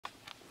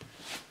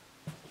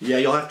Yeah,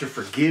 you'll have to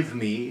forgive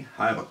me.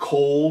 I have a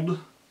cold,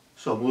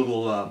 so I'm a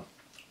little,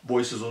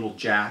 voice is a little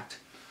jacked.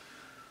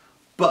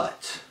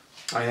 But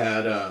I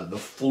had the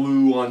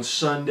flu on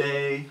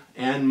Sunday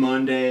and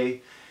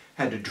Monday.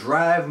 Had to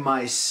drive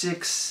my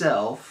sick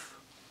self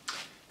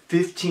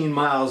 15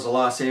 miles to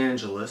Los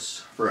Angeles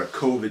for a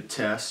COVID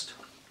test.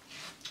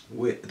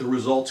 The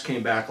results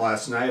came back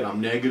last night. I'm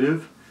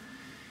negative.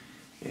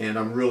 And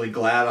I'm really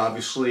glad,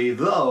 obviously,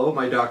 though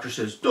my doctor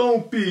says,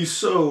 don't be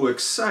so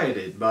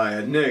excited by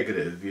a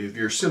negative. If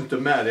you're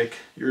symptomatic,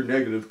 your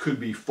negative could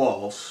be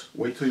false.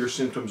 Wait till your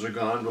symptoms are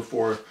gone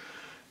before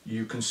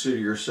you consider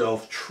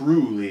yourself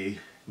truly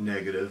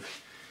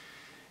negative.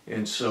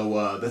 And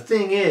so the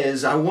thing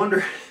is, I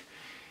wonder,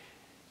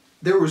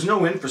 there was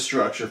no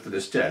infrastructure for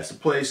this test. The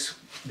place,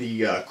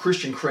 the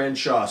Christian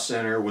Crenshaw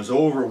Center, was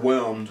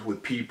overwhelmed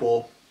with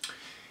people.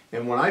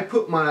 And when I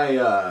put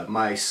my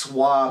my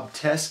swab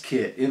test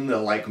kit in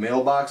the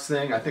mailbox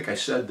thing, I think I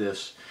said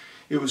this,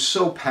 it was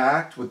so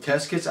packed with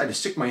test kits, I had to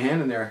stick my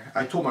hand in there.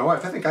 I told my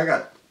wife, I think I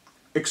got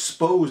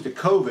exposed to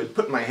COVID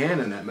putting my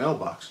hand in that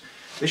mailbox.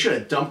 They should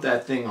have dumped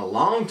that thing a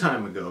long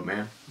time ago,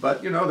 man.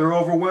 But, you know, they're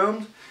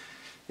overwhelmed.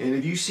 And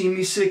if you see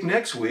me sick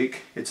next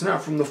week, it's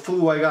not from the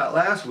flu I got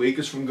last week,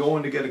 it's from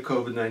going to get a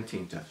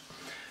COVID-19 test.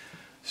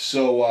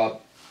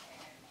 So,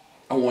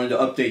 I wanted to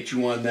update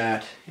you on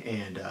that,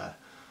 and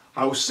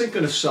I was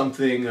thinking of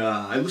something.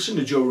 I listen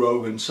to Joe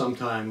Rogan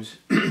sometimes,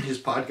 his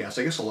podcast.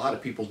 I guess a lot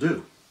of people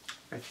do.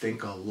 I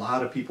think a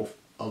lot of people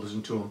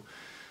listen to him.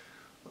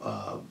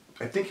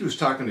 I think he was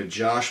talking to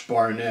Josh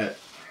Barnett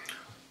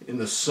in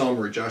the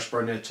summer. Josh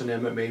Barnett's an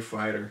MMA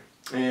fighter.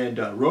 And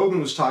Rogan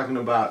was talking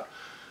about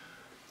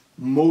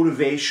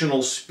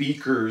motivational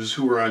speakers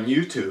who are on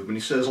YouTube. And he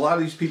says a lot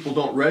of these people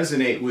don't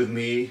resonate with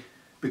me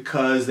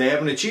because they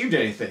haven't achieved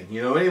anything.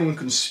 You know, anyone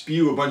can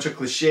spew a bunch of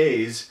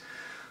cliches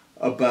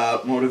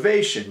about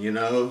motivation. You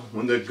know,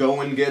 when the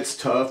going gets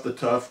tough, the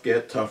tough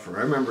get tougher.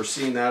 I remember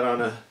seeing that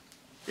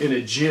in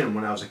a gym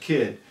when I was a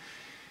kid.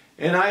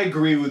 And I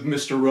agree with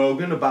Mr.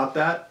 Rogan about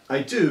that.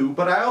 I do,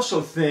 but I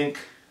also think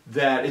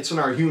that it's in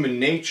our human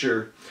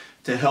nature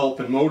to help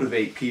and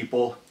motivate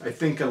people. I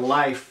think in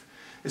life,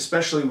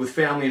 especially with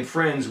family and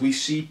friends, we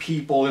see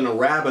people in a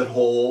rabbit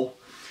hole,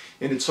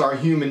 and it's our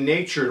human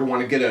nature to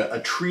want to get a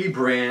tree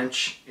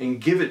branch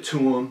and give it to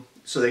them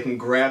so they can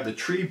grab the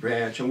tree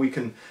branch and we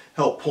can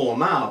help pull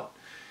them out.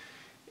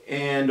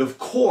 And of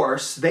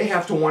course, they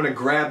have to want to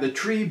grab the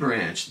tree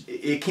branch.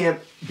 It can't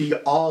be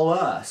all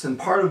us. And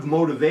part of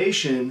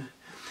motivation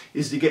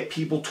is to get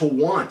people to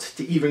want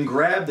to even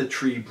grab the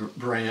tree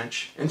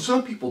branch. And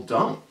some people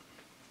don't.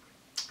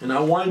 And I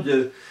wanted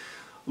to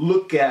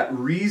look at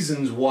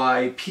reasons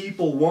why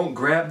people won't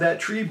grab that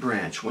tree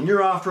branch. When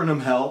you're offering them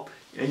help,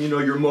 and you know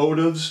your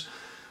motives,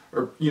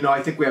 or, you know,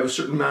 I think we have a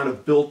certain amount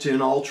of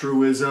built-in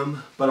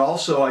altruism, but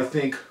also I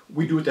think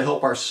we do it to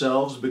help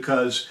ourselves,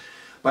 because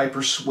by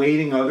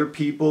persuading other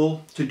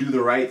people to do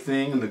the right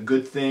thing and the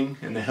good thing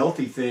and the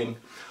healthy thing,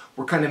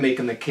 we're kind of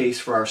making the case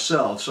for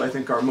ourselves. So I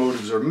think our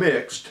motives are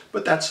mixed,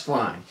 but that's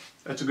fine.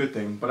 That's a good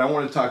thing. But I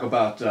want to talk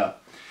about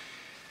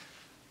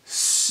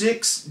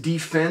 6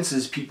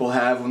 defenses people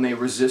have when they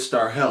resist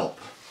our help.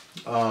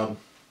 One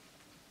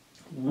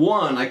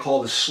I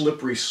call the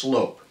slippery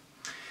slope.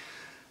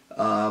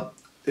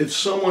 If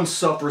someone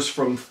suffers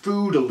from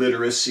food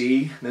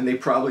illiteracy, then they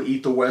probably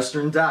eat the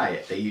Western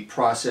diet. They eat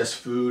processed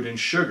food and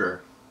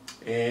sugar.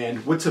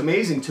 And what's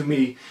amazing to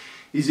me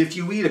is if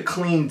you eat a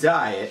clean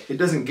diet, it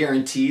doesn't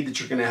guarantee that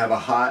you're going to have a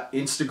hot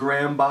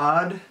Instagram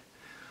bod,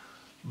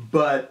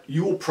 but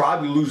you will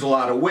probably lose a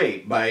lot of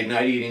weight by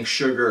not eating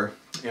sugar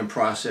and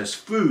processed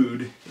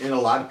food. And a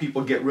lot of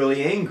people get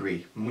really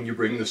angry when you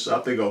bring this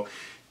up. They go,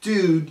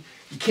 dude,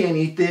 you can't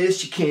eat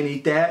this, you can't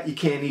eat that, you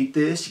can't eat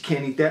this, you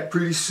can't eat that.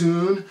 Pretty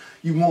soon,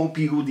 you won't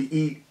be able to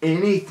eat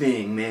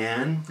anything,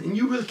 man. And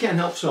you really can't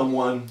help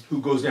someone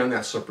who goes down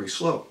that slippery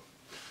slope.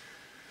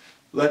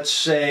 Let's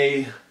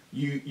say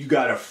you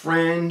got a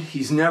friend,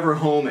 he's never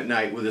home at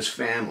night with his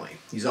family.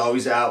 He's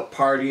always out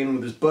partying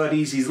with his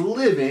buddies. He's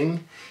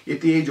living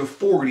at the age of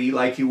 40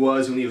 like he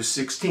was when he was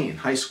 16,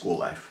 high school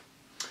life.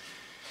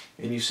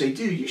 And you say,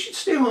 dude, you should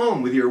stay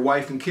home with your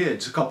wife and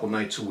kids a couple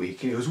nights a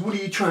week. And he goes, what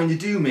are you trying to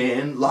do,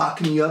 man?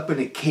 Lock me up in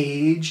a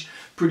cage?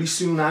 Pretty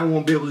soon I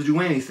won't be able to do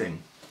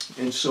anything.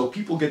 And so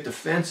people get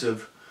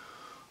defensive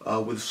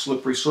with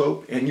slippery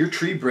slope, and your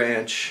tree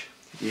branch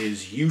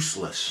is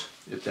useless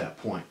at that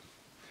point.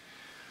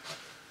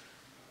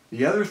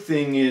 The other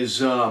thing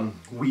is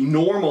we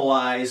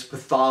normalize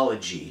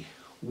pathology.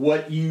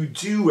 What you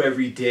do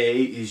every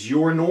day is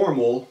your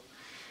normal,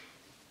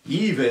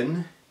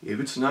 even if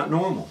it's not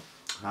normal.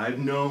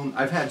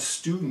 I've had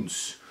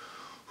students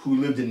who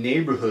lived in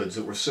neighborhoods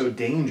that were so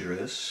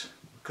dangerous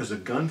because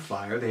of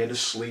gunfire, they had to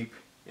sleep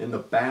in the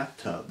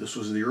bathtub. This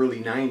was the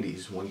early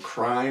 90s when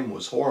crime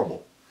was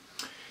horrible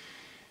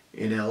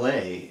in LA.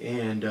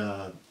 And,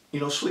 you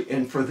know,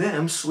 and for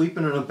them,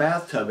 sleeping in a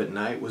bathtub at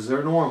night was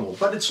their normal.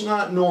 But it's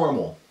not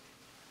normal.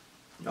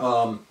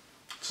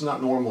 It's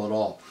not normal at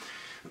all.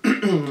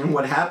 And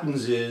what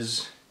happens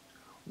is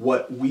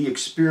what we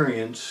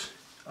experience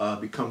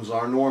becomes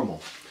our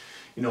normal.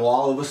 You know,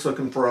 all of us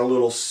looking for our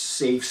little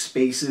safe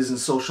spaces in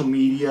social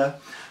media,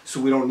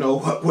 so we don't know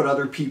what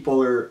other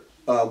people are,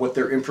 what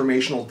their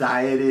informational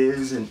diet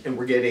is, and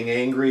we're getting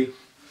angry.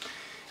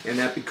 And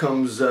that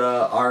becomes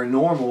our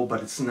normal,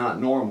 but it's not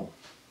normal.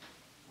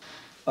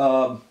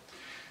 The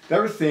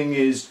other thing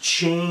is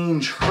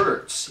change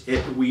hurts.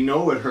 We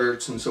know it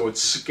hurts, and so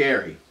it's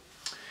scary.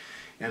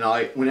 And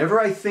whenever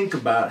I think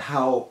about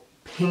how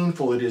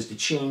painful it is to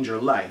change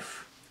your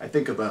life, I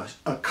think of a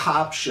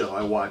cop show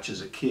I watched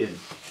as a kid.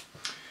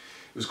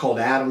 It was called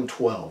Adam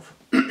 12.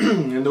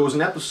 And there was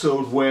an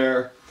episode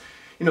where,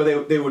 you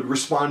know, they would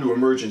respond to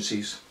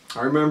emergencies.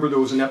 I remember there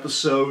was an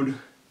episode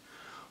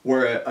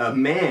where a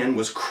man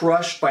was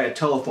crushed by a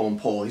telephone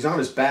pole. He's on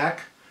his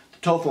back, the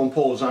telephone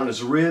pole is on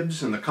his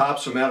ribs, and the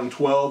cops from Adam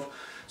 12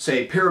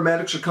 say,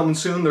 paramedics are coming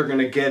soon, they're going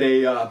to get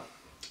a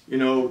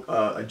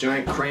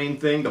giant crane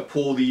thing to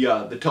pull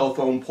the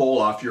telephone pole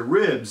off your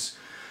ribs.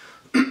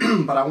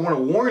 But I want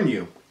to warn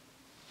you,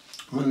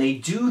 when they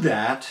do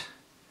that,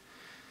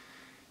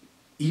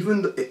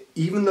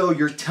 even though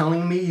you're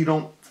telling me you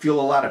don't feel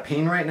a lot of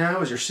pain right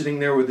now as you're sitting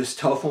there with this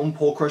telephone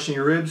pole crushing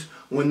your ribs,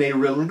 when they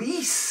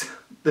release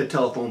the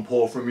telephone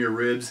pole from your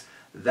ribs,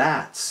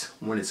 that's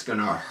when it's going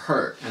to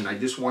hurt. And I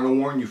just want to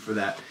warn you for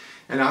that.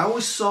 And I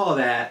always saw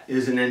that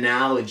as an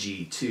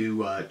analogy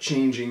to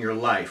changing your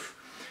life.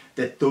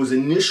 That those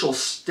initial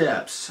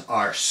steps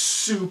are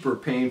super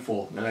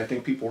painful, and I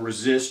think people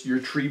resist your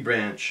tree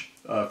branch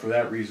for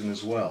that reason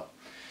as well.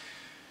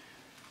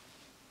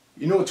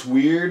 You know what's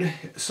weird?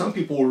 Some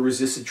people will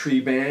resist a tree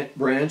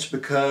branch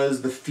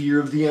because the fear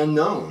of the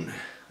unknown.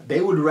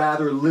 They would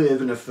rather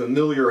live in a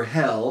familiar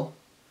hell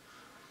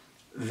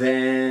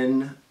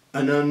than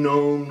an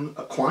unknown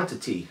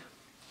quantity.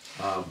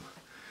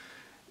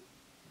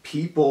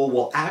 People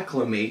will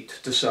acclimate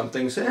to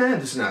something and say,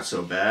 this is not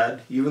so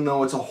bad, even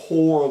though it's a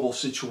horrible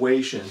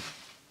situation.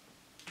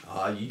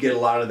 You get a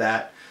lot of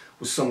that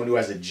with someone who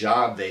has a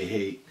job they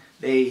hate.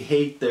 They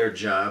hate their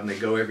job and they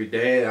go every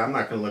day, I'm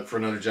not going to look for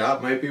another job,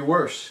 it might be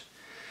worse.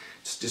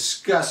 It's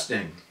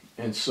disgusting.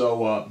 And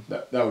so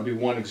that would be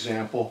one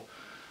example.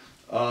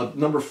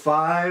 Number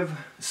 5,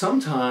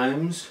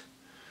 sometimes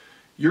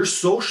your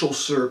social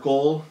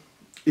circle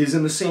is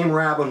in the same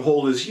rabbit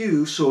hole as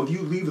you, so if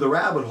you leave the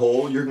rabbit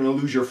hole, you're going to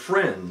lose your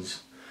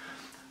friends.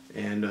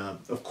 And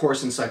of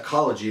course in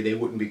psychology, they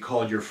wouldn't be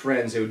called your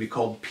friends, they would be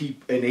called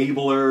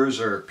enablers,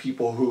 or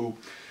people who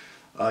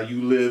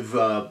you live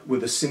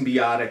with a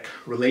symbiotic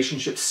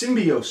relationship.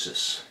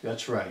 Symbiosis,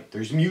 that's right.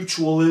 There's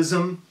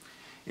mutualism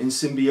in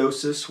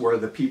symbiosis, where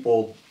the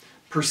people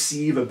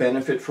perceive a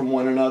benefit from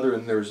one another,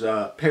 and there's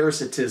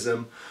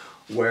parasitism,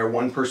 where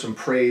one person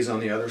preys on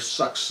the other,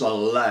 sucks the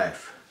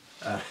life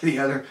out of the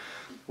other.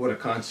 What a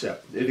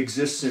concept. It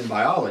exists in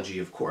biology,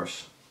 of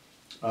course.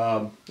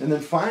 And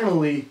then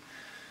finally,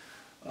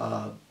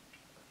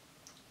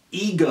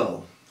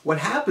 ego. What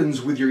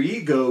happens with your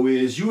ego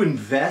is you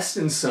invest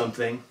in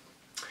something,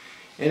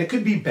 and it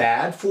could be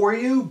bad for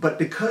you, but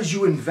because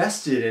you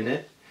invested in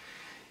it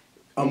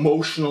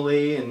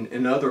emotionally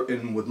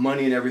and with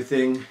money and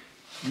everything,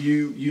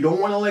 you don't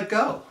want to let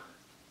go.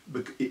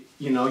 But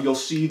you know, you'll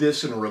see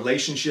this in a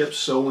relationship.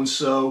 So and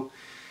so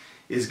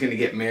is going to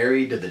get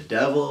married to the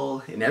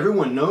devil, and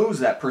everyone knows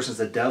that person's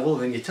the devil.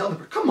 Then you tell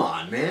them, come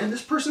on, man,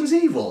 this person's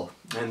evil.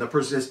 And the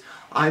person says,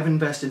 I've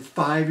invested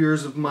 5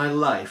 years of my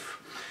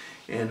life,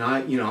 and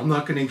I'm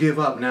not going to give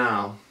up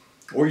now.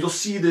 Or you'll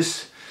see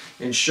this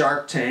in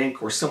Shark Tank,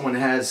 where someone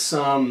has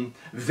some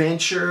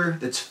venture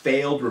that's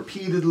failed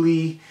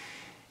repeatedly,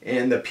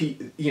 and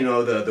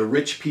the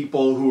rich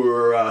people who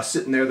are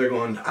sitting there, they're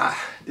going,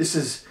 this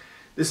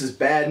is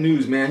bad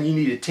news, man. You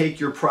need to take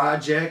your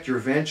project, your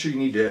venture, you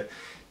need to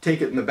take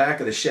it in the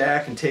back of the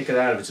shack and take it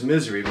out of its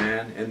misery,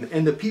 man.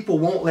 And the people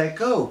won't let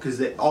go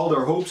because all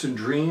their hopes and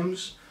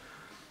dreams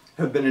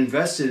have been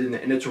invested in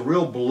it, and it's a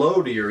real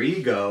blow to your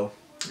ego.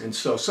 And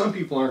so some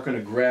people aren't going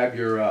to grab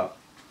your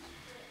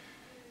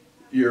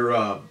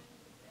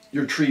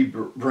tree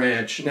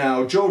branch.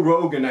 Now, Joe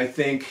Rogan, I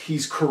think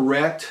he's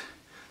correct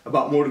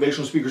about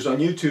motivational speakers on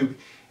YouTube,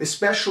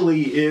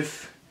 especially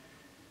if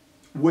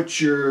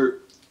what you're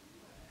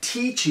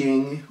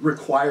teaching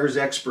requires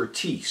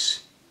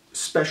expertise.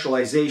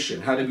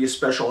 Specialization, how to be a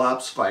special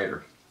ops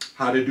fighter,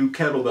 how to do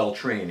kettlebell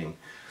training,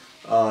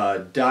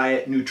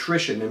 diet,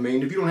 nutrition. I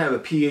mean, if you don't have a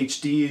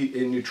PhD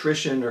in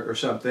nutrition or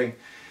something,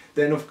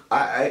 then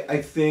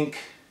I think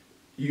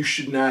you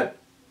should not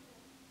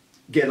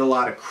get a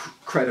lot of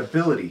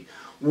credibility.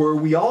 Where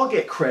we all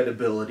get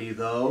credibility,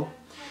 though,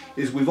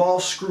 is we've all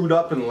screwed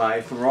up in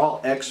life, and we're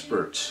all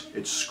experts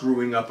at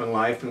screwing up in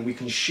life, and we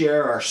can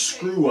share our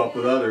screw up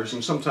with others,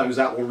 and sometimes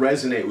that will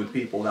resonate with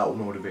people, that will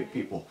motivate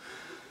people.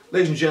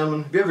 Ladies and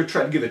gentlemen, have you ever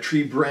tried to give a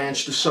tree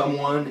branch to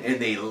someone and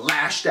they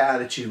lashed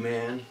out at you,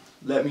 man?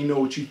 Let me know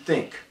what you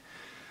think.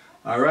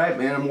 Alright,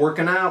 man, I'm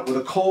working out with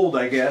a cold,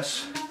 I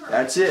guess.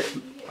 That's it.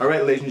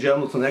 Alright, ladies and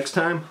gentlemen, until next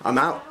time, I'm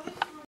out.